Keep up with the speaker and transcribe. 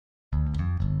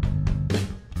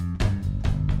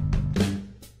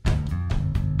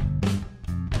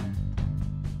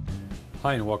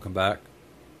Hi and welcome back.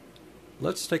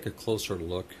 Let's take a closer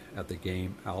look at the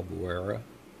game Albuera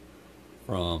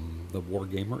from the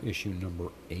Wargamer issue number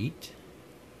 8.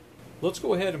 Let's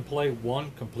go ahead and play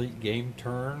one complete game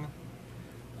turn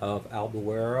of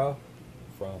Albuera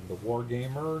from the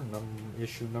Wargamer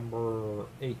issue number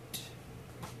 8.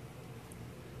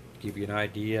 Give you an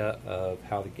idea of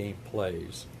how the game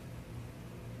plays.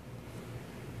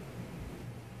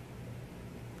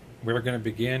 We're going to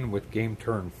begin with game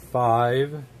turn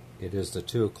 5. It is the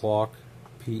 2 o'clock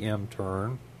p.m.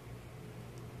 turn.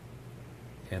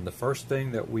 And the first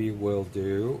thing that we will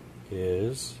do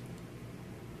is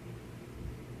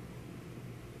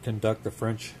conduct the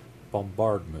French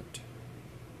bombardment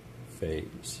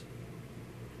phase.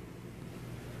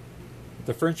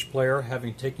 The French player,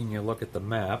 having taken a look at the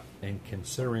map and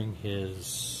considering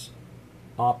his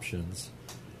options,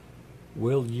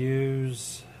 will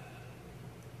use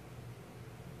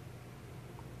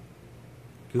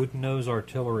Goodnose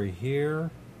artillery here.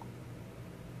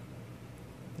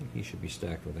 I think he should be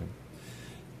stacked with him.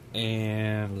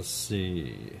 And let's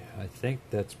see, I think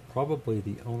that's probably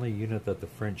the only unit that the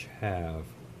French have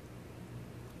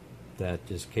that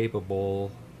is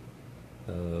capable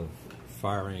of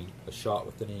firing a shot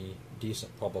with any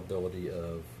decent probability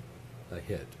of a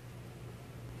hit.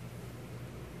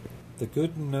 The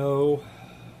Goodenough,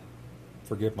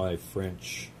 forgive my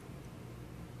French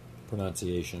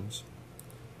pronunciations,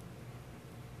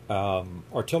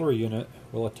 artillery unit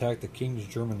will attack the King's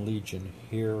German Legion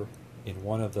here in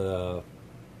one of the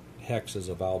hexes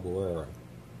of Albuera.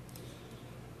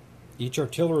 Each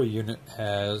artillery unit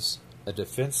has a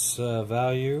defense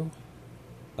value,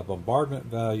 a bombardment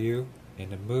value,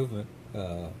 and a movement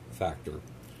factor.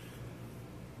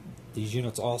 These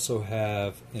units also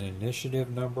have an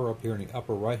initiative number up here in the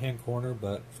upper right hand corner,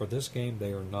 but for this game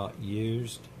they are not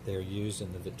used. They are used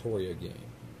in the Vittoria game.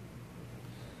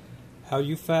 How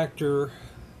you factor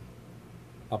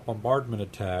a bombardment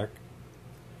attack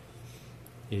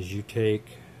is you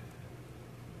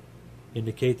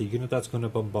indicate the unit that's going to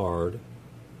bombard,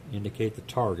 indicate the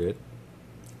target.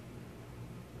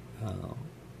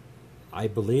 I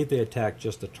believe they attack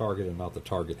just the target and not the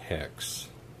target hex.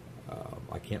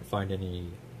 I can't find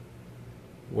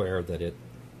anywhere that it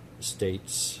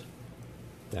states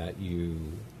that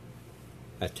you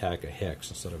attack a hex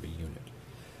instead of a unit.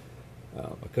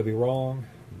 I could be wrong,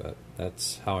 but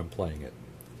that's how I'm playing it.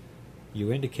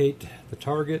 You indicate the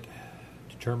target,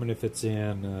 determine if it's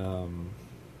in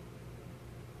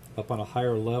up on a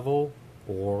higher level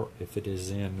or if it is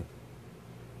in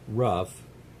rough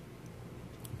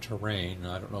terrain.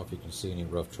 I don't know if you can see any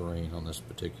rough terrain on this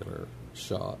particular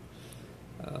shot.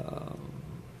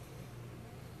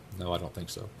 No, I don't think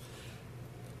so.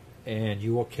 And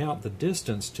you will count the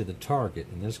distance to the target.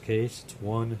 In this case, it's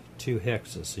 1, 2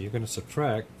 hexes. So you're going to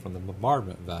subtract from the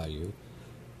bombardment value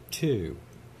 2.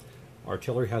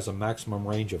 Artillery has a maximum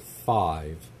range of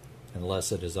 5,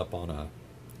 unless it is up on a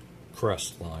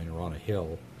crest line or on a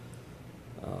hill,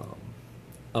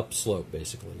 upslope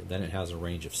basically. Then it has a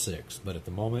range of 6. But at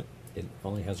the moment, it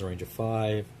only has a range of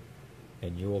 5,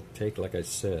 and you will take, like I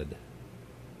said,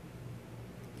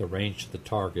 the range to the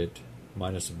target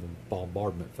minus the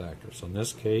bombardment factor. So in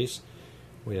this case,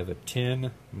 we have a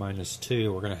 10 minus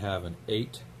 2. We're going to have an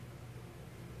 8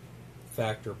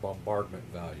 factor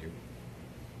bombardment value.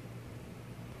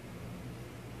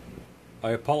 I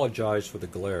apologize for the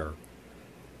glare.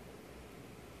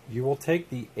 You will take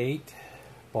the 8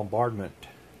 bombardment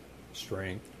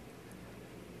strength,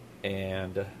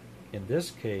 and in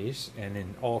this case, and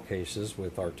in all cases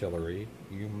with artillery,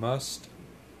 you must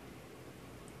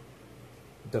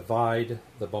divide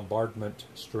the bombardment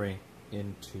strength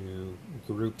into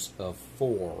groups of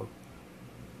 4,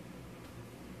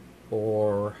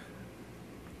 or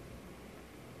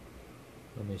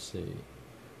let me see,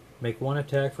 make one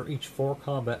attack for each 4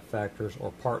 combat factors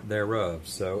or part thereof.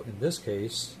 So in this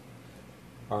case,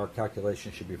 our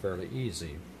calculation should be fairly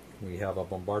easy. We have a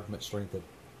bombardment strength of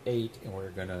 8, and we're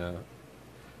going to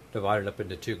divide it up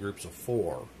into 2 groups of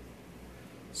 4.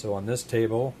 So on this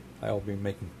table, I will be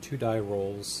making 2 die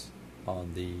rolls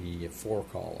on the 4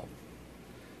 column.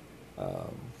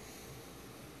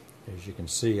 As you can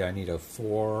see, I need a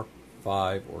 4,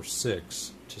 5, or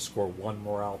 6 to score 1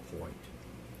 morale point.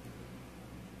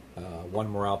 1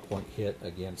 morale point hit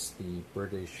against the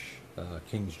British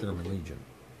King's German Legion.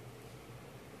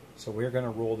 So we're going to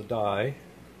roll the die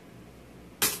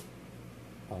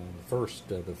on the first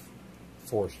of the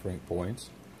 4 strength points.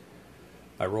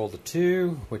 I rolled a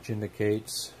 2, which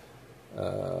indicates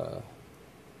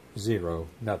 0,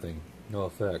 nothing, no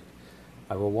effect.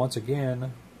 I will once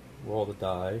again roll the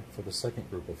die for the second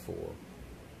group of 4.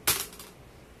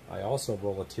 I also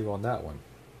roll a 2 on that one.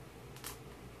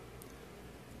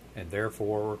 And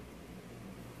therefore,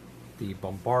 the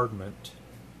bombardment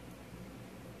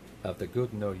of the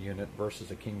Guggenot unit versus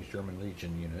the King's German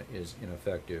Legion unit is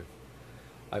ineffective.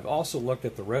 I've also looked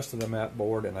at the rest of the map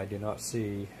board, and I do not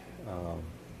see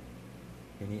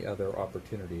any other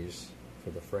opportunities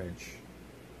for the French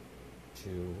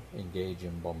to engage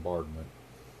in bombardment.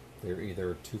 They're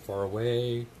either too far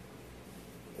away,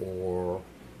 or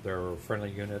there are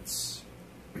friendly units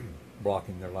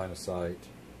blocking their line of sight,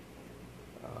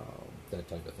 that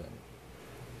type of thing.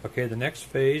 Okay, the next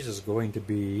phase is going to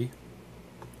be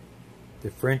the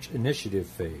French initiative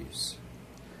phase.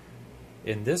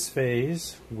 In this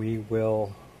phase, we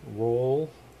will roll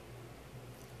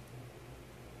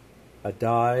a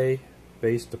die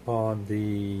based upon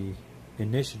the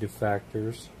initiative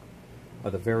factors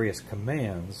of the various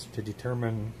commands to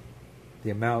determine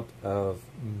the amount of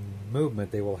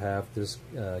movement they will have this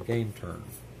game turn.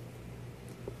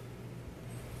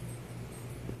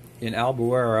 In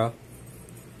Albuera,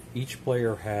 each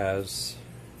player has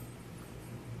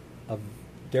a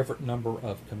different number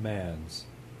of commands.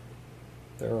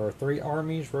 There are 3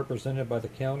 armies represented by the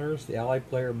counters. The Allied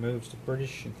player moves the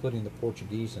British, including the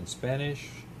Portuguese and Spanish,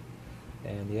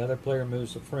 and the other player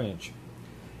moves the French.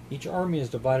 Each army is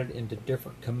divided into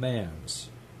different commands.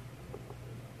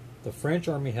 The French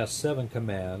army has 7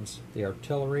 commands: the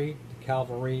artillery, the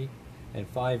cavalry, and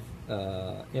 5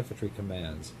 infantry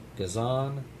commands: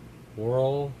 Gazan,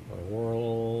 Whirl,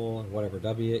 whatever,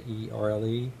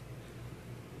 W-E-R-L-E,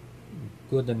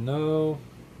 Goudenot,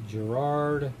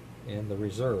 Girard, and the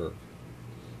reserve.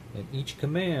 And each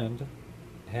command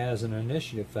has an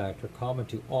initiative factor common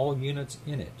to all units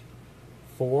in it.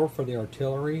 4 for the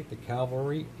artillery, the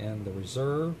cavalry, and the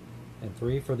reserve, and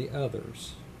 3 for the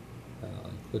others,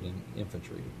 including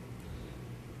infantry.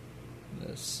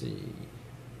 Let's see.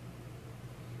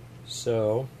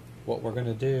 So, what we're going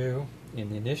to do in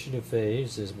the initiative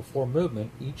phase is, before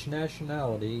movement, each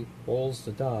nationality rolls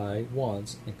the die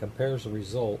once and compares the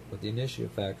result with the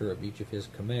initiative factor of each of his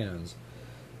commands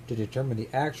to determine the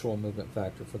actual movement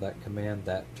factor for that command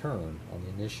that turn on the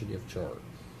initiative chart.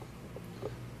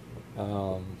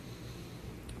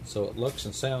 So it looks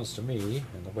and sounds to me,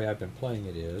 and the way I've been playing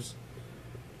it is,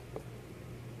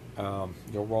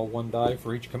 you'll roll 1 die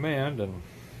for each command, and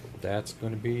that's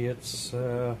going to be its,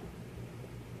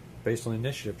 based on the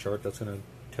initiative chart, that's going to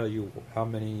tell you how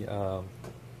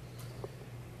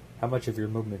much of your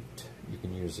movement you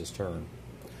can use this turn.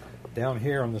 Down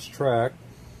here on this track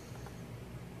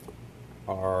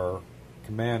are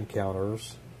command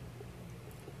counters,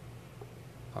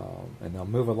 and they'll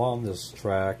move along this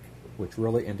track, which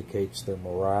really indicates their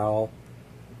morale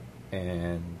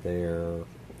and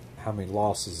how many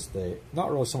losses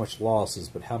not really so much losses,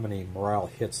 but how many morale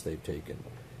hits they've taken.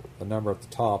 The number at the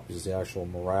top is the actual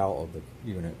morale of the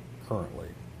unit currently.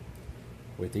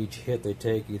 With each hit they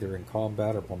take, either in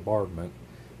combat or bombardment,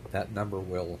 that number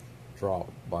will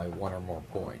drop by 1 or more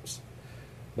points.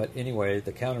 But anyway,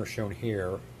 the counters shown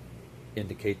here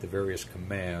indicate the various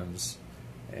commands,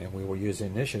 and we will use the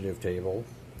initiative table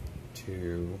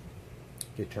to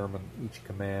determine each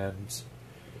command's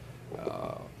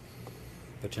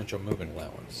potential movement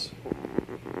allowance.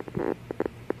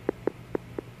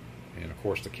 And of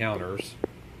course the counters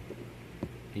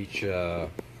each have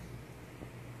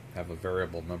a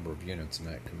variable number of units in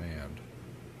that command,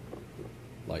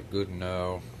 like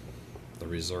Goudenot, the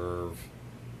reserve,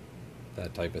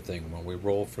 that type of thing. When we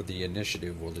roll for the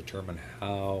initiative, we'll determine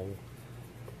how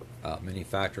many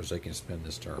factors they can spend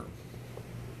this turn.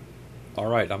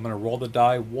 Alright, I'm going to roll the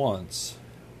die once,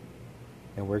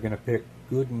 and we're going to pick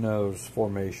Goudenot's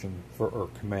formation or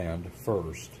command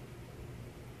first.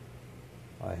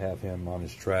 I have him on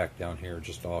his track down here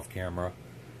just off camera.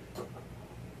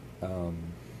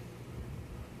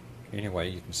 Anyway,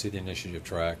 you can see the initiative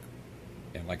track,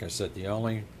 and like I said, the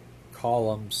only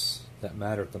columns that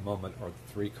matter at the moment are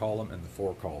the 3 column and the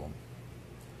 4 column.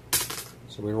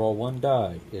 So we roll 1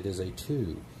 die. It is a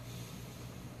 2.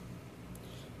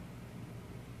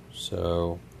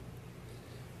 So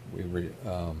we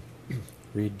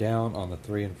read down on the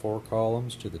 3 and 4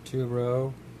 columns to the 2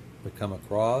 row. We come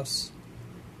across.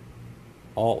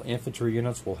 All infantry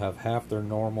units will have half their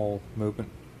normal movement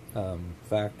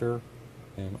factor,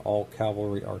 and all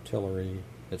cavalry, artillery,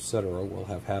 etc. will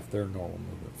have half their normal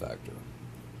movement factor.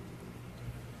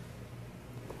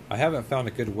 I haven't found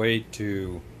a good way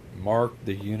to mark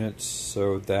the units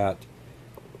so that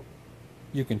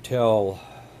you can tell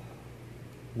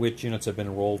which units have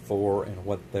been rolled for and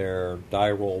what their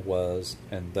die roll was,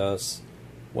 and thus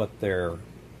what their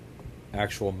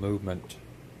actual movement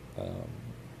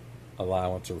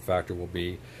allowance or factor will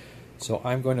be. So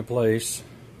I'm going to place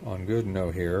on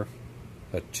Goodenough here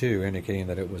a 2, indicating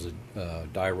that it was a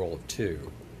die roll of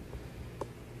 2.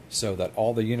 So that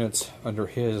all the units under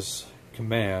his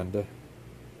command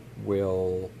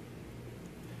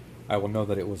I will know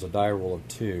that it was a die roll of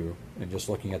 2, and just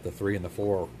looking at the 3 and the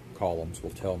 4 columns will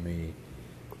tell me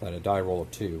that a die roll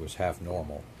of 2 is half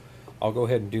normal. I'll go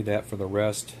ahead and do that for the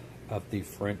rest of the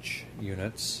French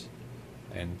units,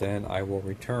 and then I will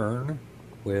return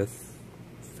with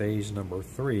phase number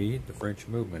 3, the French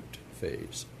movement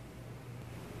phase.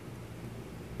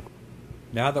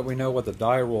 Now that we know what the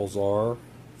die rolls are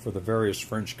for the various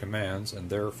French commands, and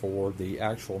therefore the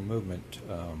actual movement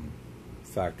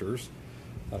factors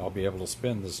that I'll be able to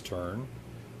spend this turn,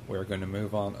 we're going to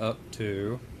move on up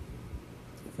to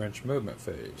the French movement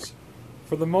phase.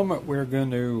 For the moment, we're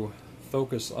going to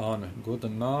focus on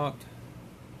Goodenough.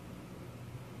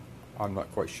 I'm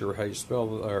not quite sure how you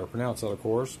spell or pronounce that, of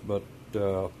course, but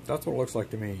that's what it looks like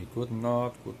to me.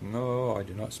 Goodenough, Goodenough. I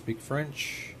do not speak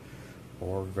French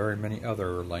or very many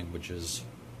other languages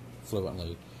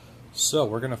fluently. So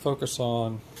we're going to focus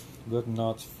on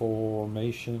Goodenough's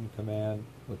formation command,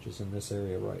 which is in this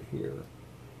area right here,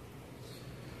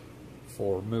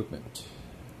 for movement.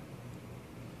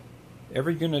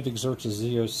 Every unit exerts a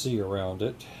ZOC around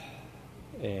it,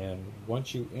 and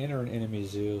once you enter an enemy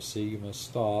ZOC, you must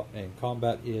stop, and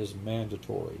combat is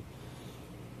mandatory.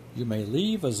 You may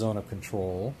leave a zone of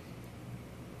control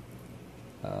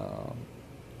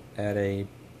at a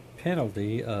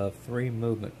penalty of 3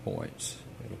 movement points.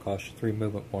 It'll cost you 3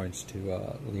 movement points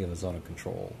to leave a zone of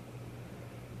control.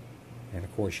 And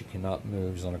of course you cannot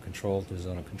move zone of control to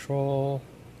zone of control.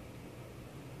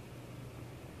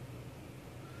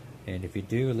 And if you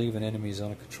do leave an enemy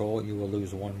zone of control, you will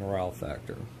lose 1 morale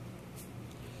factor.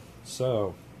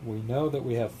 So, we know that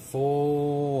we have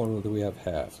full, or do we have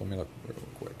half? Let me look real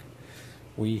quick.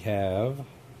 We have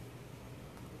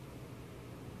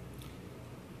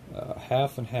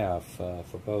half and half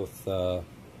for both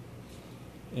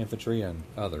infantry and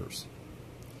others.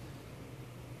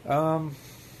 The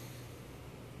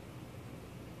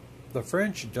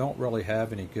French don't really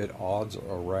have any good odds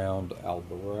around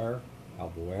Albuera,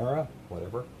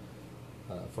 whatever,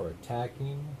 for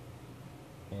attacking,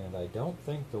 and I don't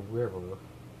think the river,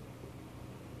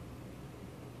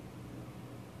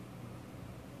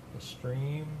 the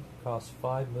stream, costs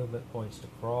 5 movement points to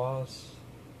cross,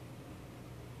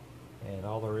 and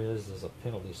all there is a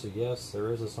penalty. So yes,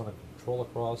 there is a zone of control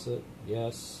across it.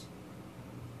 Yes,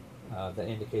 that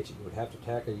indicates that you would have to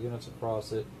attack a units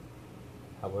across it,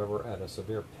 however at a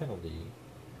severe penalty.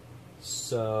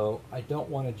 So I don't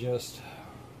want to just,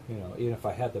 even if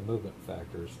I had the movement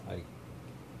factors, I'm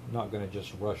not going to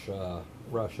just rush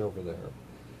over there.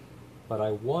 But I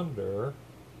wonder,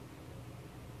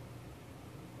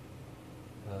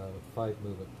 5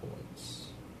 movement points.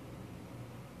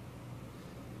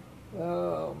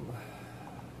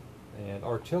 And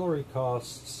artillery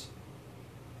costs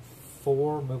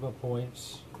 4 movement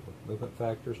points, movement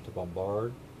factors to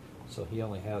bombard. So he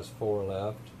only has 4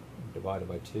 left. Divided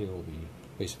by 2 will be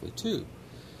basically 2.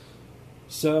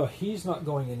 So he's not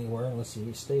going anywhere unless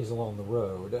he stays along the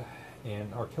road,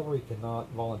 and artillery cannot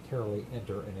voluntarily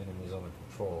enter an enemy zone of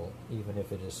control, even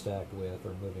if it is stacked with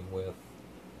or moving with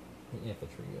the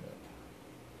infantry unit.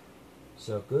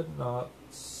 So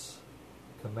Goodenough's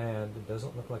command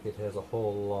doesn't look like it has a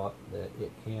whole lot that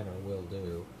it can or will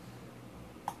do.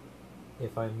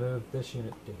 If I move this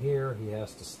unit to here, he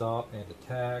has to stop and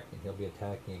attack, and he'll be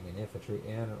attacking an infantry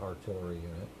and an artillery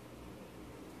unit.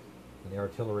 And the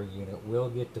artillery unit will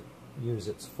get to use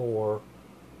its 4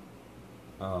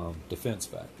 defense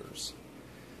factors.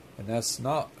 And that's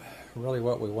not really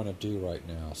what we want to do right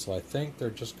now. So I think they're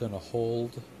just going to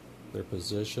hold their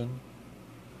position.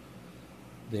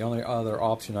 The only other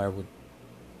option I would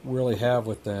really have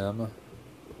with them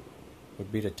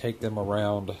would be to take them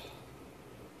around,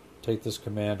 take this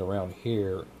command around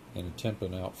here and attempt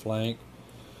an outflank,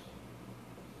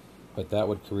 but that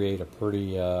would create a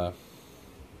pretty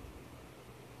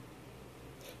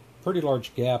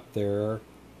large gap there,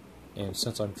 and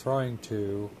since I'm trying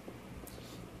to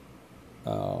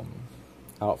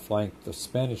outflank the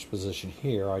Spanish position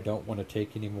here, I don't want to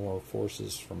take any more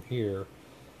forces from here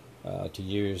to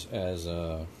use as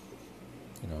a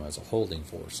as a holding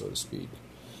force, so to speak.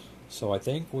 So I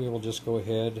think we will just go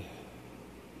ahead,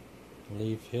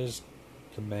 leave his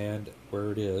command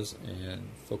where it is, and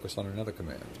focus on another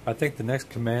command. I think the next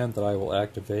command that I will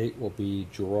activate will be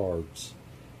Gerard's.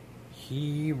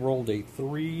 He rolled a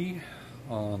 3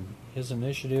 on his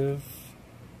initiative,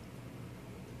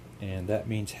 and that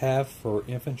means half for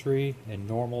infantry and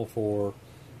normal for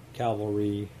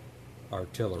cavalry,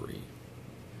 artillery.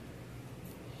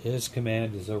 His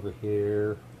command is over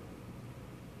here.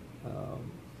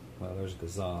 Well, there's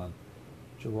Gazan.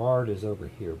 Gerard is over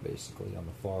here, basically, on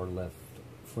the far left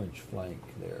French flank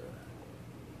there.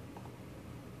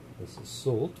 This is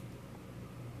Soult,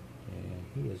 and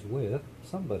he is with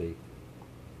somebody.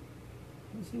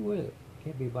 Who's he with?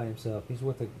 Can't be by himself. He's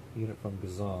with a unit from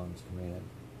Gazan's command.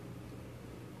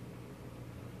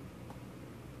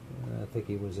 I think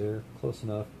he was there. Close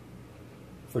enough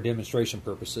for demonstration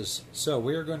purposes. So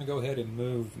we are going to go ahead and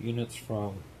move units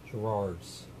from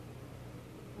Gerard's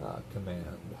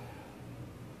command.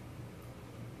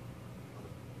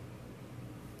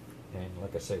 And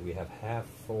like I say, we have half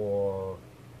for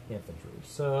infantry.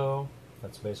 So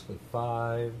that's basically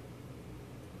 5.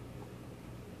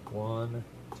 1,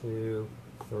 2,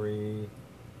 3,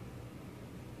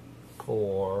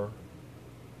 4.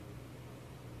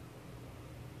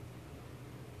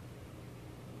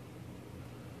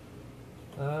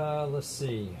 Let's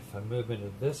see. If I move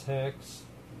into this hex,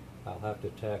 I'll have to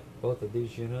attack both of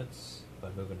these units. If I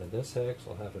move into this hex,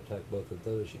 I'll have to attack both of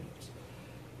those units.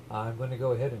 I'm going to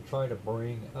go ahead and try to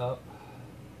bring up.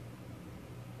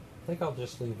 I think I'll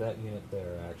just leave that unit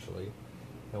there, actually.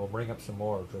 And we'll bring up some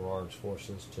more of Gerard's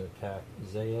forces to attack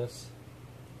Zayas,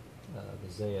 the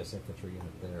Zayas infantry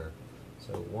unit there.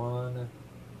 So 1,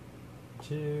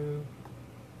 2,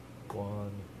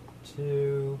 1,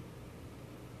 2.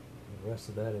 The rest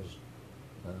of that is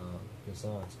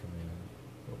Gazan's command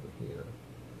over here.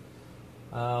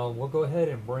 We'll go ahead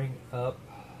and bring up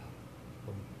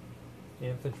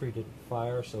infantry to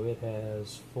fire, so it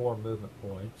has 4 movement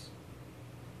points.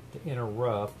 To enter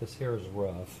rough, this here is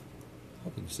rough. I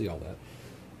hope you can see all that.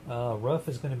 Rough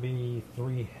is going to be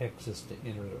 3 hexes to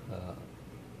enter.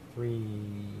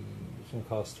 It's going to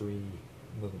cost 3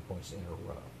 movement points to enter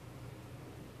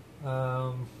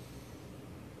rough.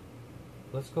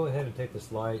 Let's go ahead and take this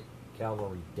light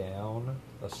cavalry down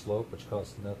a slope, which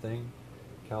costs nothing.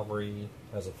 Cavalry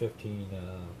has a 15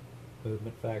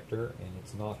 movement factor, and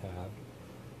it's not halved.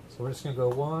 So we're just going to go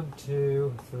 1,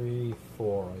 2, 3,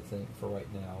 4, I think, for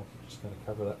right now. Just going to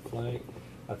cover that flank.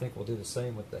 I think we'll do the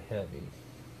same with the heavy.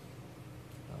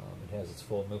 It has its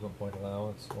full movement point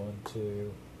allowance. 1,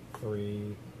 2,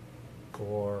 3,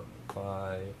 4,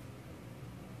 5,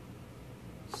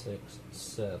 6,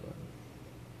 7.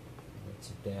 It's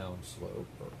a down slope,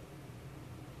 or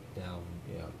down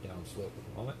slope at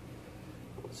the moment.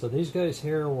 So these guys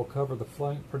here will cover the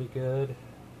flank pretty good.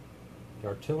 The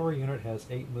artillery unit has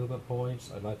 8 movement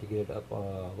points. I'd like to get it up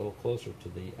a little closer to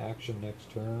the action next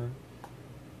turn.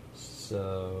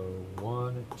 So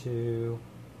 1, 2,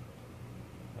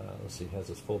 let's see, it has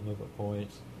its full movement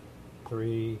points.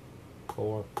 3,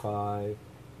 4, 5,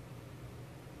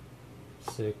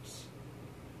 6,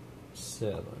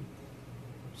 7.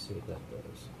 Let's see what that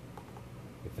does,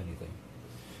 if anything.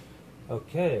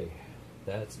 Okay,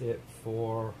 that's it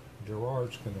for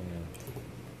Gerard's command.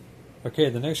 Okay,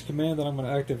 the next command that I'm going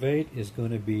to activate is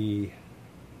going to be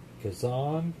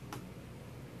Gazan.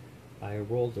 I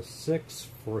rolled a 6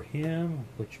 for him,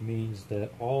 which means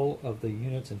that all of the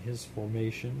units in his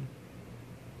formation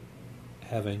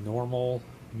have a normal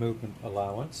movement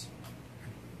allowance.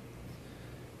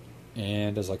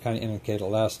 And as I kind of indicated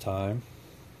last time,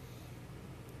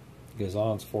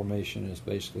 Gazan's formation is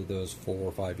basically those 4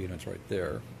 or 5 units right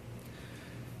there.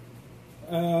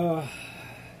 And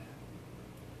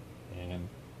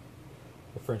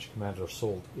the French commander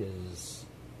Soult is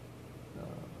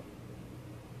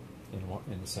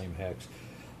in the same hex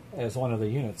as one of the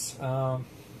units,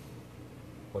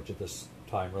 which at this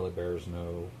time really bears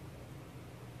no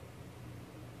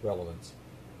relevance.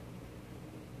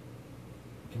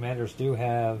 Commanders do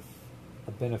have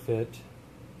a benefit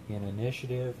in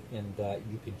initiative in that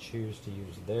you can choose to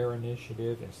use their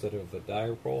initiative instead of the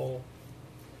die roll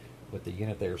with the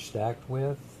unit they're stacked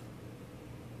with,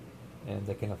 and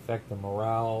they can affect the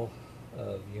morale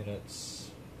of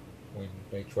units when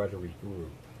they try to regroup.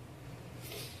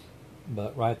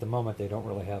 But right at the moment they don't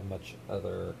really have much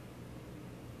other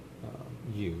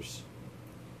use.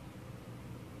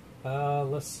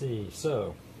 Let's see,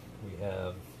 so we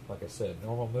have, like I said,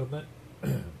 normal movement.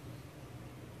 That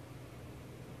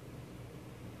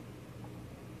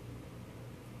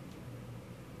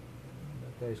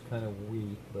guy's kind of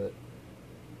weak, but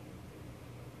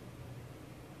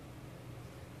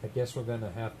I guess we're going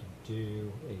to have to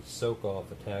do a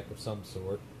soak-off attack of some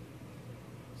sort.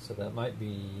 So that might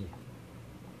be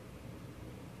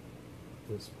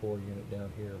this poor unit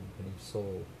down here beneath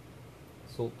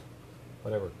Soult,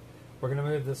 whatever. We're going to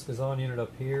move this Gazan unit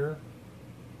up here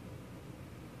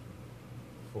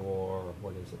for,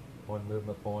 what is it? 1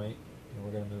 movement point, and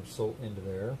we're going to move Solt into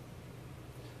there.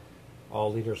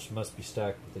 All leaders must be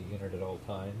stacked with the unit at all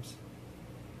times.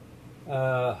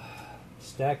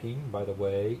 Stacking, by the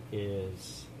way,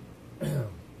 is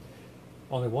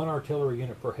only 1 artillery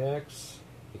unit per hex.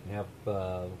 You can have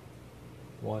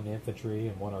 1 infantry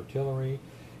and 1 artillery.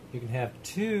 You can have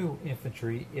 2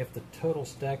 infantry if the total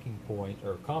stacking point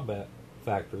or combat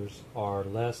factors are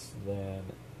less than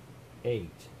 8.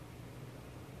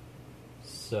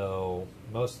 So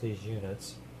most of these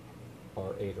units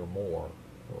are 8 or more,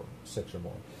 or 6 or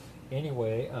more.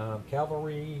 Anyway,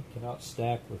 cavalry cannot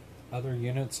stack with other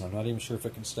units. I'm not even sure if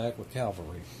it can stack with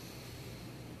cavalry.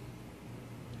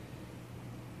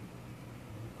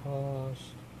 Cost.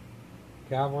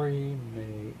 Cavalry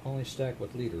may only stack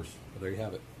with leaders. Well, there you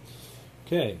have it.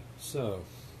 Okay, so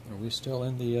are we still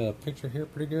in the picture here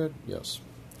pretty good? Yes.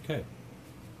 Okay.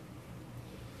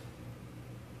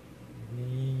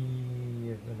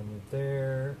 We are going to move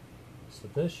there. So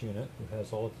this unit, who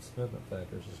has all of its movement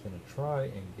factors, is going to try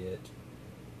and get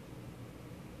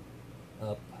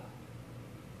up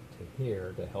to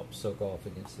here to help soak off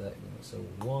against that unit. So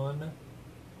 1,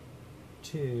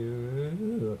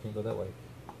 2, I can't go that way.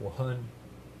 1,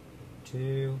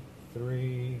 2,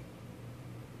 3,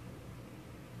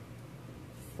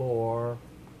 4,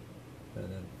 and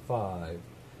then 5.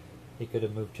 He could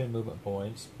have moved 10 movement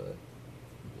points, but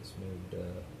he just moved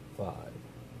 5.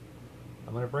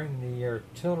 I'm going to bring the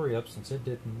artillery up since it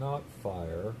did not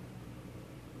fire.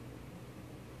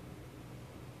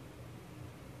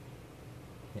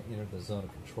 Can't enter the zone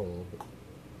of control, but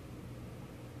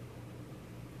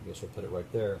I guess we'll put it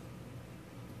right there.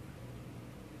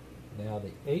 Now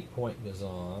the 8-point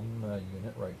Gazan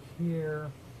unit right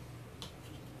here,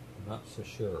 I'm not so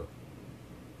sure.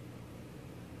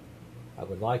 I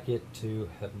would like it to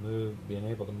have been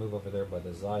able to move over there by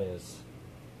the Zayas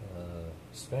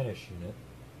Spanish unit,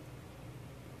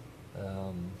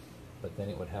 but then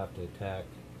it would have to attack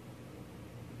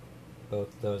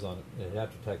both those on. It'd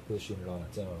have to attack this unit on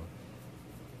its own.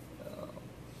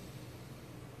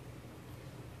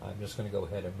 I'm just going to go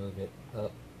ahead and move it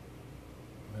up,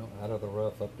 well, out of the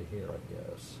rough up to here, I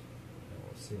guess. And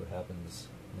we'll see what happens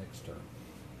next turn.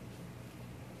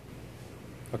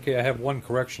 Okay, I have one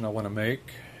correction I want to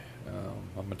make.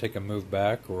 I'm going to take a move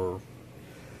back or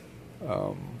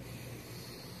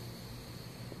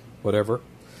whatever.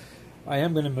 I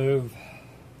am going to move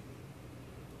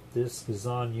this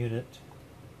Gazan unit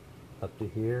up to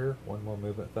here, 1 more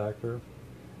movement factor,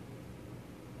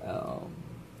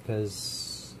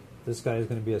 because this guy is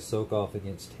going to be a soak off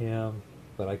against him,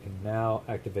 but I can now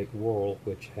activate Whirl,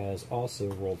 which has also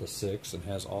rolled a 6 and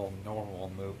has all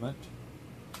normal movement.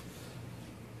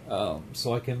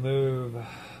 So I can move,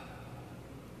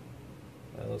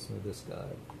 let's move this guy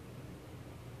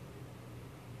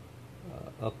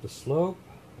up the slope.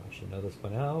 I should know this by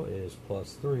now, is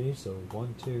 +3, so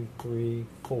 1, 2, 3,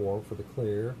 4 for the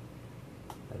clear,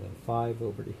 and then 5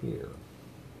 over to here.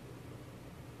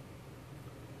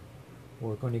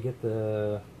 We're going to get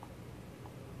the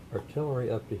artillery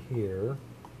up to here.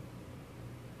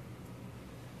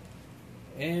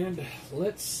 And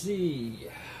let's see,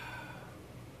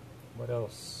 what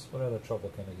else? What other trouble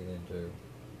can I get into?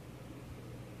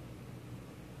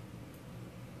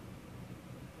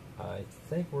 I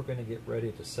think we're going to get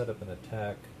ready to set up an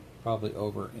attack probably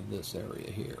over in this area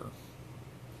here.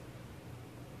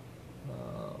 I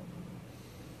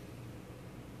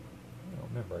don't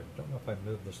remember. I don't know if I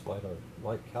moved this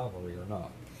light cavalry or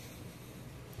not.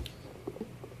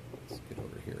 Let's get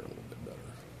over here a little bit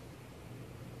better.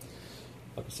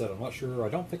 Like I said, I'm not sure. I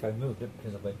don't think I moved it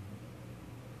because I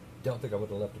don't think I would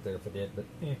have left it there if I did, but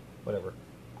whatever.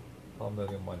 I'll move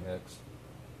in 1 hex.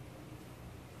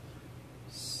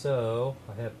 So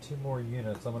I have 2 more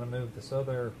units. I'm going to move this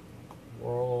other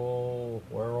whirl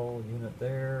unit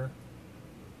there,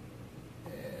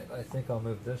 and I think I'll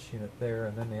move this unit there,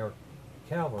 and then the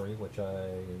cavalry, which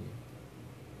I'll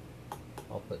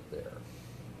put there.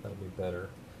 That'll be better.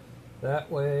 That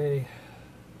way,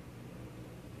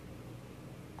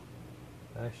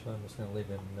 actually, I'm just going to leave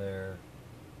him there.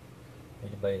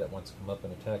 Anybody that wants to come up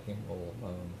and attack him will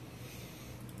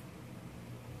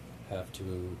have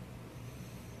to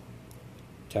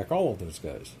attack all of those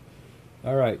guys.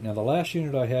 Alright, now the last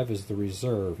unit I have is the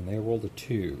reserve, and they rolled a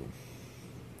 2.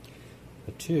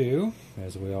 A 2,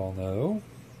 as we all know,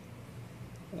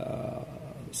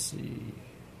 let's see,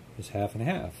 is half and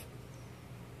half.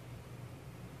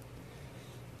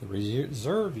 The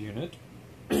reserve unit,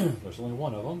 there's only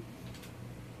 1 of them.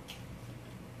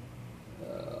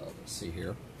 Let's see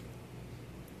here,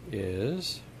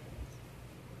 is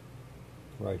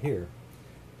right here.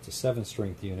 It's a 7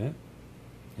 strength unit.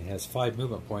 It has 5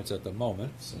 movement points at the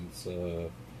moment, since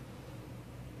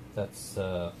that's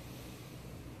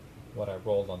what I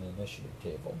rolled on the initiative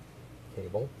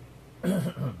table.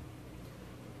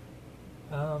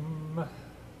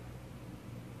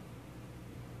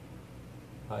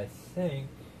 I think,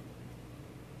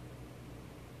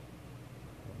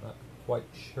 I'm not quite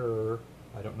sure,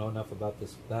 I don't know enough about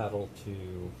this battle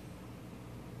to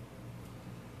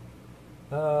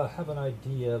have an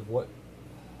idea of what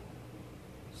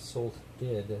Soult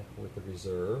did with the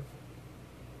reserve.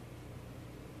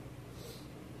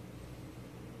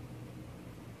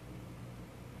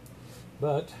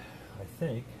 But I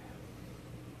think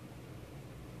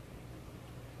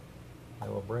I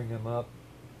will bring him up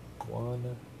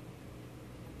 1,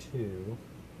 2, and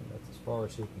that's as far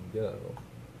as he can go.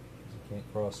 He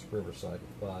can't cross the riverside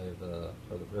with 5,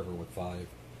 or the river with 5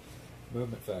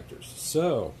 movement factors.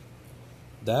 So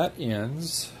that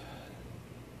ends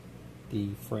the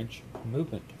French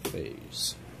movement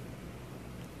phase.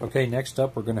 Okay, next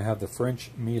up we're going to have the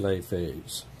French melee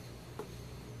phase.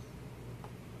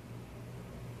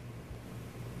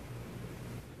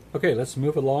 Okay, let's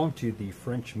move along to the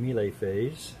French melee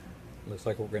phase. Looks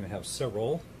like we're going to have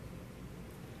several.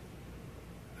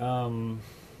 All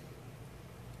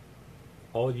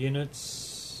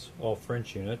units, all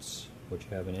French units, which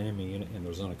have an enemy unit in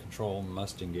their zone of control,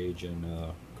 must engage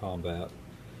in combat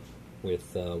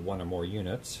with 1 or more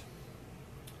units.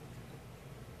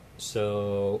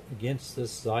 So against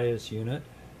this Zayas unit,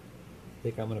 I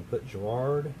think I'm going to put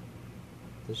Gerard,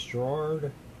 this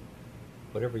Gerard,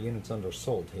 whatever unit's under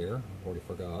Soult here. I've already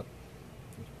forgot.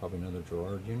 There's probably another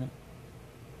Gerard unit.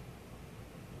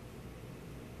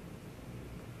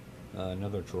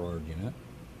 Another Gerard unit.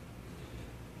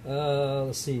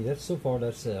 Let's see, that's so far,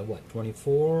 that's what,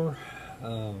 24?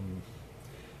 I'm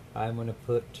going to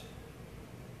put,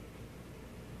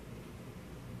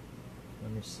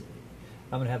 let me see,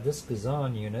 I'm going to have this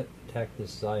Gazan unit attack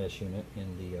this Zayas unit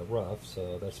in the rough,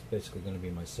 so that's basically going to be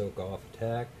my soak off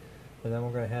attack. And then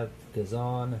we're going to have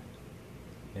Gazan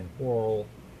and Whirl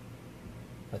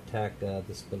attack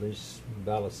this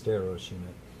Ballesteros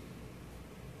unit.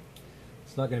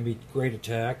 It's not going to be a great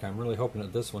attack. I'm really hoping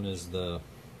that this one is the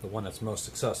one that's most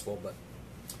successful, but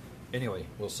anyway,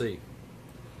 we'll see.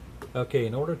 Okay,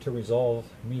 in order to resolve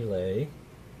melee,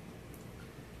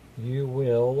 you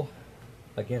will,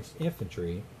 against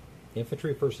infantry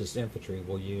versus infantry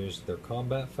will use their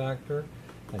combat factor,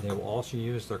 and they will also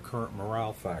use their current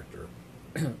morale factor.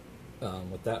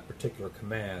 With that particular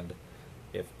command,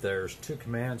 if there's 2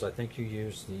 commands, I think you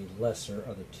use the lesser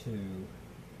of the 2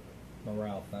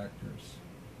 morale factors.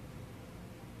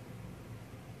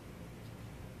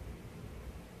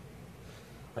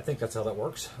 I think that's how that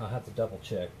works. I'll have to double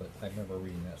check, but I remember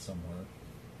reading that somewhere.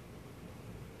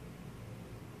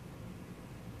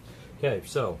 Okay,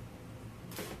 so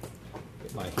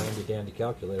get my handy dandy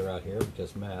calculator out here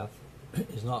because math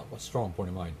is not a strong point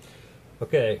of mine.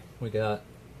 Okay, we got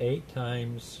 8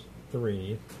 times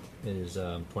 3 is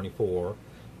 24.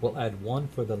 We'll add 1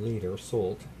 for the leader,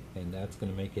 Soult, and that's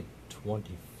going to make it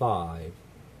 25.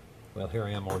 Well, here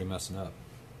I am already messing up.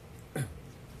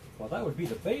 Well, that would be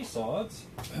the base odds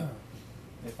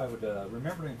if I would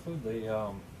remember to include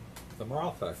the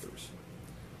morale factors.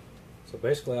 So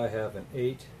basically I have an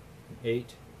 8, an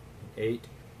 8, an 8,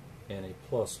 and a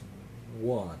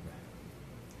 +1.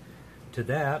 To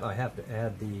that I have to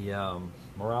add the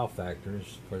morale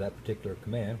factors for that particular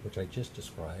command, which I just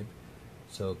described.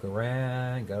 So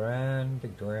Garan,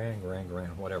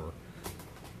 whatever.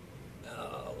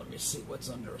 Let me see what's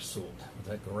under Soult. Was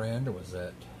that Garand or was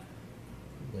that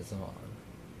Gazan?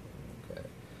 Okay.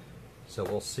 So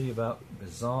we'll see about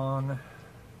Gazan.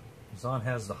 Gazan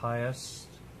has the highest,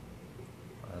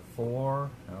 4.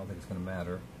 I don't think it's going to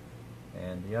matter.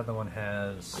 And the other one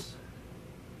has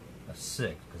a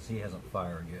 6 because he hasn't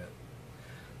fired yet.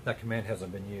 That command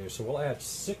hasn't been used. So we'll add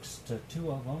 6 to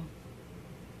 2 of them.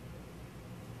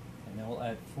 And then we'll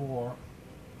add 4. Well,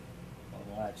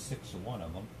 we'll add 6 to one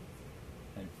of them.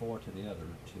 And 4 to the other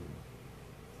 2.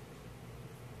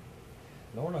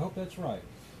 Lord, I hope that's right.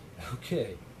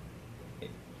 Okay.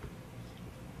 Alright,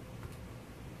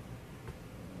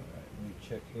 let me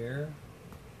check here.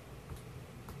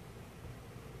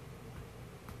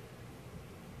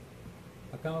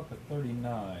 I come up with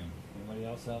 39. Anybody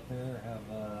else out there have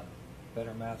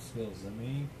better math skills than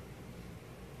me?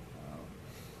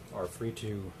 Are free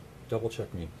to double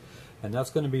check me. And that's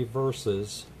going to be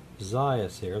versus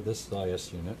Zayas here, this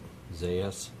Zayas unit.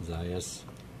 Zayas.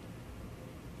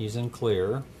 He's in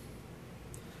clear.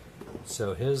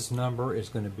 So his number is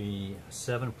going to be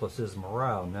 7 plus his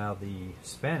morale. Now the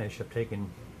Spanish have taken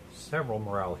several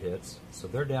morale hits, so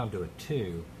they're down to a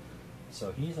 2.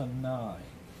 So he's a 9.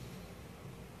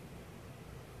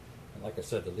 And like I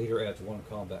said, the leader adds 1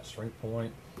 combat strength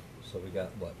point. So we got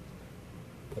what?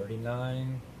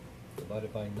 39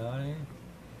 divided by 9.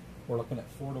 We're looking at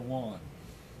 4 to 1.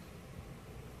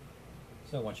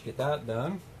 So once you get that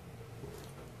done,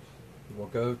 we'll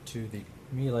go to the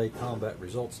melee combat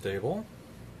results table,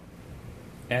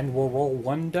 and we'll roll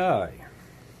 1 die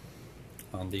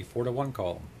on the 4 to 1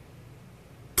 column.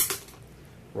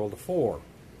 Roll the 4.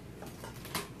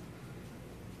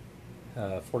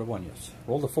 4 to 1, yes.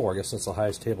 Roll the 4. I guess that's the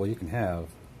highest table you can have.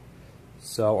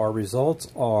 So our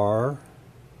results are,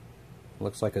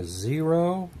 looks like a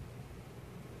 0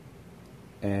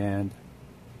 and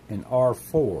an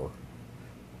R4.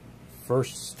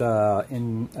 First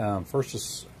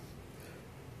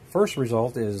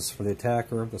result is for the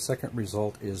attacker. The second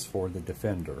result is for the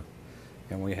defender,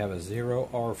 and we have a 0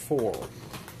 R4.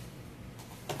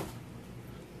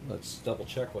 Let's double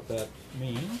check what that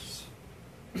means.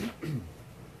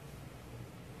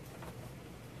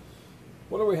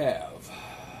 What do we have?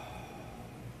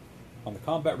 On the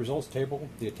combat results table,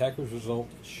 the attacker's result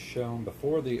is shown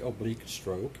before the oblique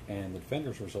stroke, and the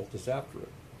defender's result is after it.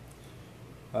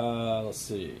 Let's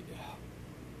see.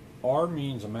 R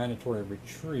means a mandatory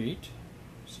retreat,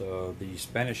 so the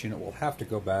Spanish unit will have to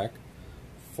go back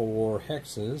 4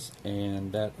 hexes,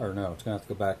 and that, or no, it's going to have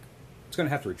to go back, it's going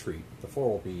to have to retreat. The 4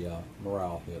 will be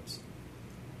morale hits.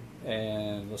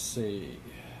 And let's see.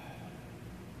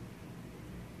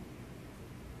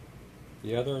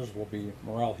 The others will be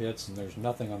morale hits, and there's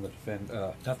nothing on the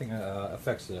nothing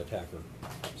affects the attacker.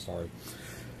 Sorry.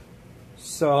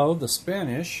 So the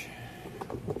Spanish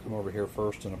will come over here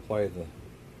first and apply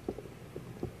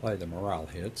the morale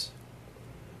hits.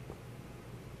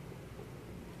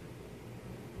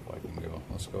 If I can go,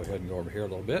 let's go ahead and go over here a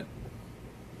little bit.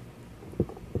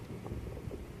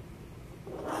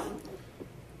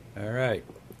 All right,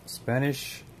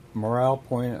 Spanish morale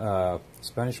point.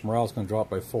 Spanish morale is going to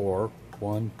drop by 4.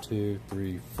 1, 2,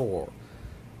 3, 4.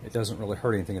 It doesn't really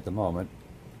hurt anything at the moment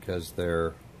because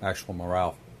their actual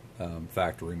morale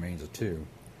factor remains a 2.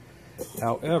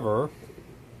 However,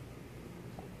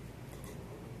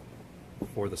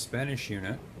 for the Spanish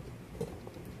unit,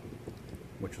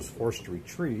 which was forced to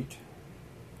retreat,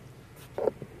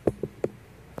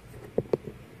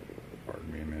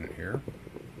 pardon me a minute here,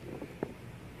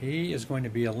 he is going to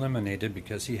be eliminated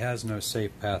because he has no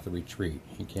safe path of retreat.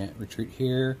 He can't retreat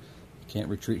here, he can't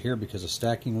retreat here because of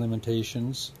stacking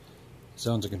limitations,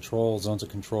 zones of control, zones of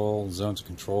control, zones of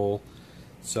control.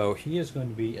 So he is going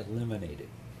to be eliminated.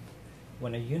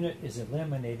 When a unit is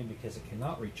eliminated because it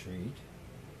cannot retreat,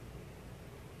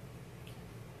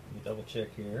 let me double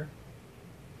check here.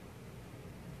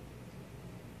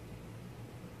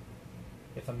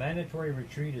 If a mandatory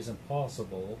retreat is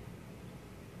impossible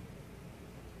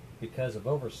because of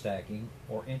overstacking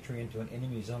or entry into an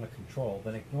enemy zone of control,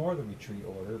 then ignore the retreat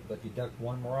order but deduct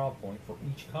 1 morale point for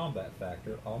each combat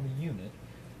factor on the unit,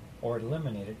 or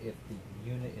eliminate it if the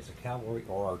unit is a cavalry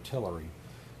or artillery.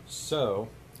 So,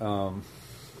 in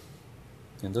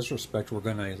this respect, we're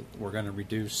going to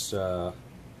reduce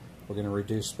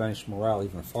Spanish morale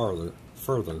even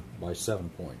further by 7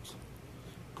 points.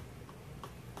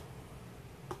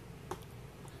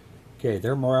 Okay,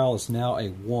 their morale is now a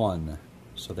 1,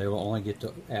 so they will only get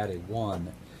to add a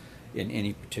 1 in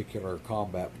any particular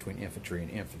combat between infantry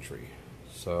and infantry.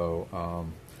 So,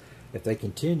 if they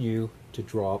continue to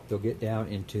drop, they'll get down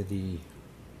into the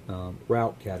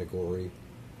rout category,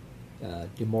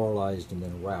 demoralized and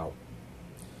then rout.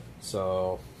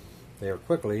 So they are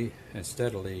quickly and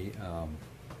steadily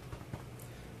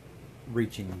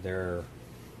reaching their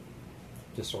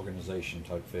disorganization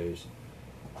type phase.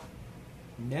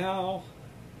 Now,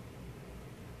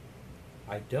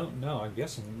 I don't know, I'm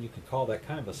guessing you could call that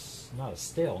kind of a, not a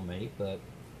stalemate, but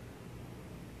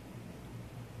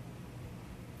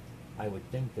I would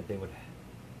think that they would.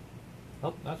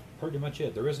 Oh, that's pretty much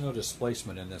it. There is no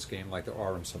displacement in this game like there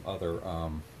are in some other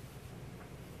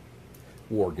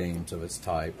war games of its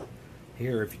type.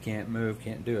 Here, if you can't move,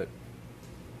 can't do it.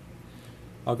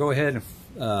 I'll go ahead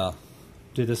and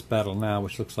do this battle now,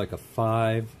 which looks like a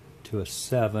 5 to a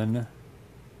 7.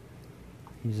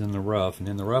 He's in the rough, and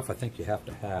in the rough I think you have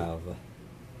to have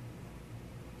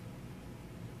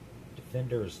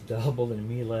defenders double in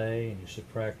melee, and you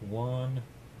subtract 1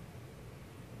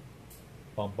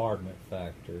 bombardment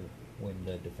factor when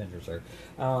the defenders are.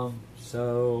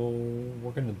 So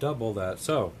we're going to double that.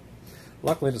 So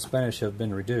luckily the Spanish have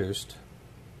been reduced.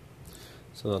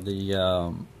 So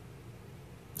the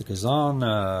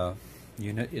Kazan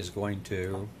unit is going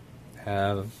to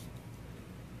have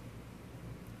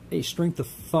a strength of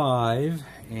 5,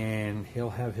 and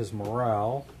he'll have his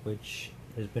morale, which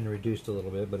has been reduced a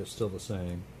little bit, but it's still the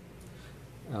same.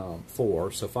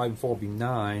 4. So 5 and 4 will be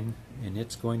 9, and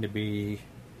it's going to be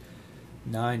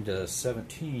 9 to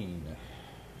 17.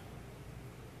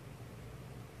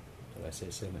 Did I say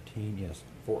 17? Yes,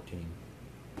 14.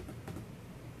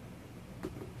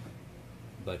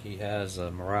 But he has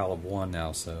a morale of 1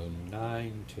 now, so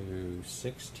 9 to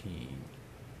 16.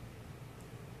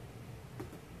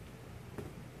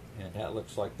 And that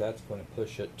looks like that's going to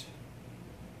push it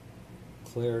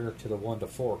clear to the 1 to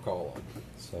 4 column.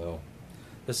 So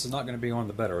this is not going to be one of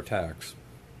the better attacks,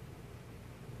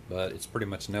 but it's pretty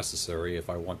much necessary if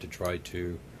I want to try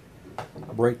to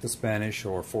break the Spanish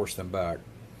or force them back.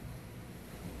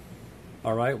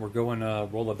 Alright, we're going to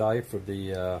roll a die for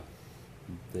the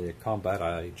combat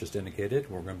I just indicated.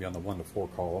 We're going to be on the 1 to 4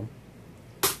 column.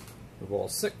 We roll a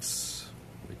 6,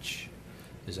 which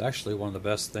is actually one of the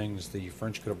best things the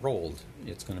French could have rolled.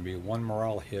 It's going to be 1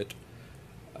 morale hit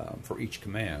for each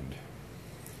command.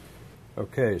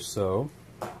 Okay, so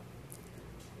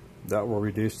that will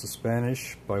reduce the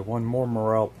Spanish by 1 more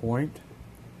morale point.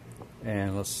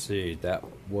 And let's see, that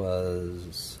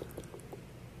was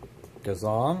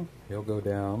Gazan. He'll go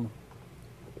down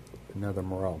another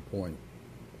morale point.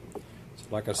 So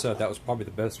like I said, that was probably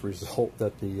the best result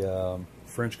that the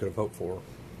French could have hoped for.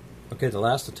 Okay, the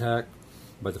last attack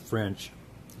by the French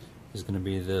is going to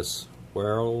be this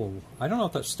Well, I don't know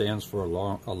if that stands for a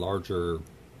longer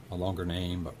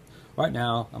name, but right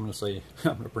now I'm going to say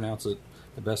I'm going to pronounce it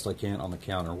the best I can on the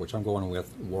counter, which I'm going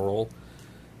with Whirl.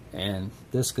 And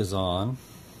this goes on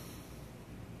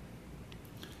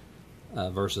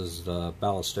versus the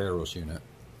Ballesteros unit.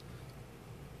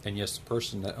 And yes, the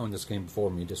person that owned this game before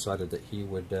me decided that he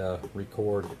would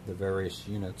record the various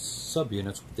units,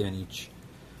 subunits within each.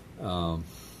 I'm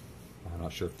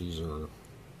not sure if these are.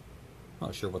 I'm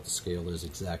not sure what the scale is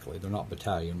exactly. They're not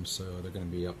battalions, so they're going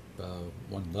to be up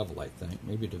 1 level, I think.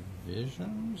 Maybe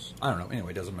divisions? I don't know.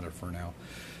 Anyway, it doesn't matter for now.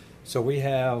 So we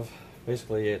have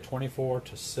basically a 24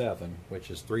 to 7, which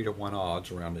is 3 to 1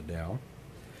 odds rounded down.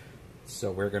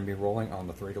 So we're going to be rolling on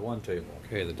the 3 to 1 table.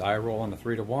 Okay, the die roll on the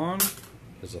 3 to 1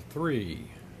 is a 3.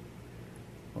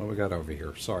 What do we got over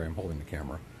here? Sorry, I'm holding the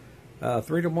camera.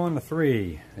 3 to 1 to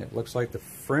 3. It looks like the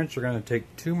French are going to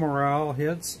take 2 morale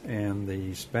hits, and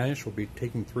the Spanish will be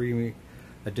taking 3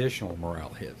 additional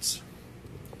morale hits.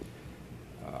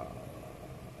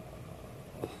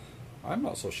 I'm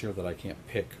not so sure that I can't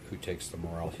pick who takes the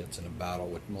morale hits in a battle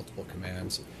with multiple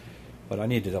commands, but I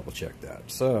need to double check that.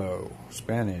 So,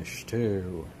 Spanish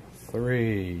 2,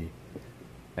 3,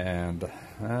 and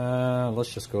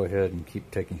let's just go ahead and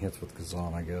keep taking hits with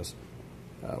Kazan, I guess.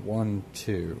 1,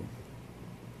 2.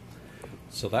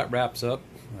 So that wraps up.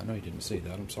 I know you didn't see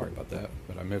that. I'm sorry about that.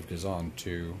 But I moved Kazan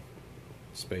 2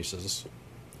 spaces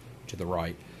to the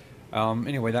right.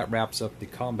 Anyway, that wraps up the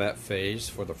combat phase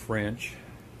for the French.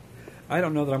 I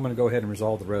don't know that I'm going to go ahead and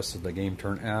resolve the rest of the game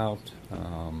turn out.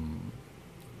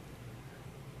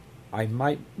 I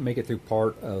might make it through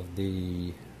part of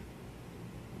the...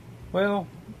 Well,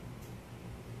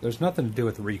 there's nothing to do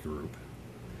with regroup,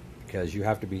 because you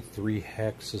have to be 3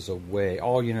 hexes away.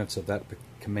 All units of that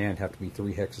command have to be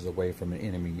 3 hexes away from an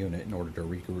enemy unit in order to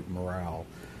regroup morale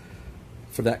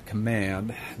for that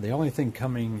command. The only thing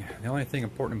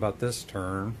important about this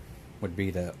turn would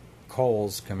be that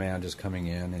Cole's command is coming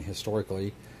in, and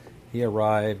historically he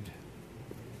arrived,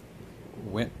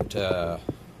 went to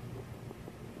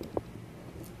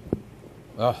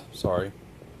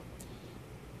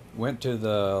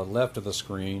the left of the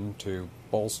screen to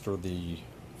bolster the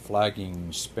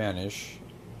flagging Spanish,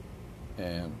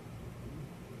 and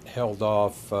held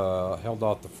off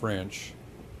the French.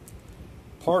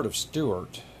 Part of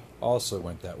Stuart also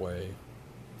went that way.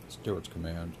 Stuart's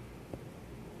command,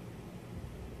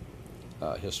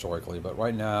 historically, but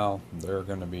right now they're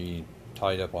going to be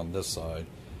tied up on this side.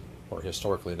 Or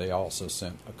historically, they also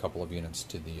sent a couple of units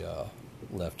to the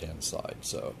left-hand side.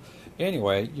 So,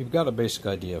 anyway, you've got a basic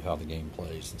idea of how the game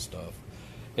plays and stuff.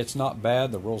 It's not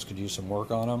bad. The rules could use some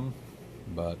work on them,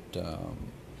 but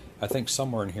I think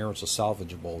somewhere in here it's a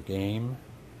salvageable game.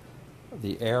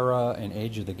 The era and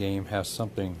age of the game has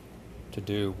something to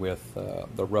do with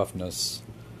the roughness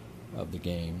of the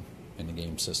game and the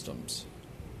game systems.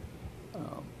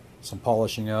 Some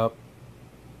polishing up,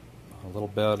 a little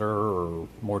better or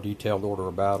more detailed order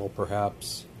of battle,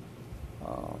 perhaps.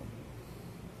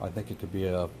 I think it could be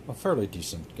a fairly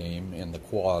decent game in the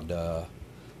quad,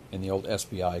 in the old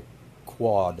SBI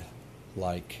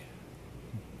quad-like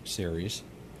series.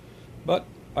 But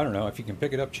I don't know, if you can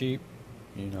pick it up cheap,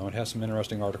 you know, it has some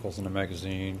interesting articles in the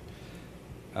magazine.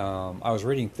 I was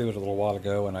reading through it a little while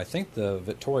ago, and I think the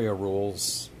Vittoria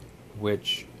rules,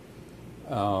 which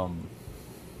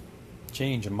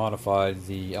change and modify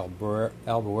the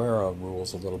Albuera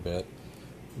rules a little bit,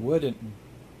 wouldn't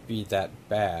be that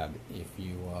bad if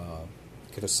you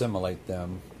could assimilate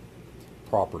them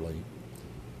properly.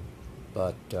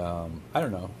 But I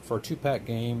don't know, for a 2-pack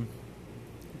game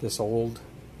this old,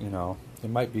 it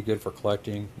might be good for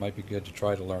collecting, might be good to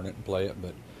try to learn it and play it,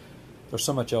 but there's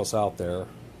so much else out there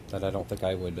that I don't think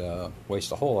I would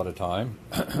waste a whole lot of time,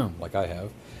 like I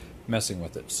have, messing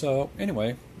with it. So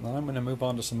anyway, I'm going to move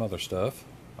on to some other stuff.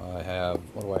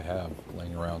 What do I have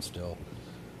laying around still?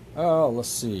 Oh, let's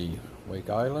see, Wake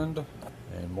Island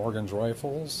and Morgan's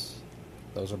Rifles.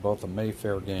 Those are both the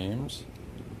Mayfair games.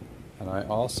 And I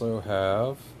also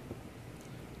have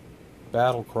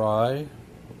Battle Cry,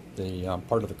 the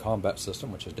part of the combat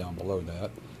system, which is down below that,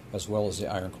 as well as the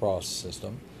Iron Cross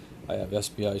system. I have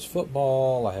SBI's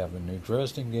football. I have a new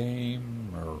Dresden game,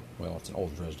 well, it's an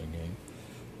old Dresden game.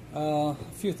 A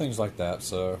few things like that,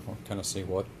 so we'll kind of see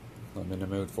what I'm in the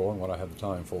mood for and what I have the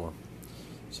time for.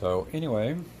 So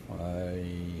anyway, I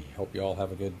hope you all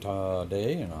have a good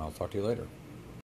day, and I'll talk to you later.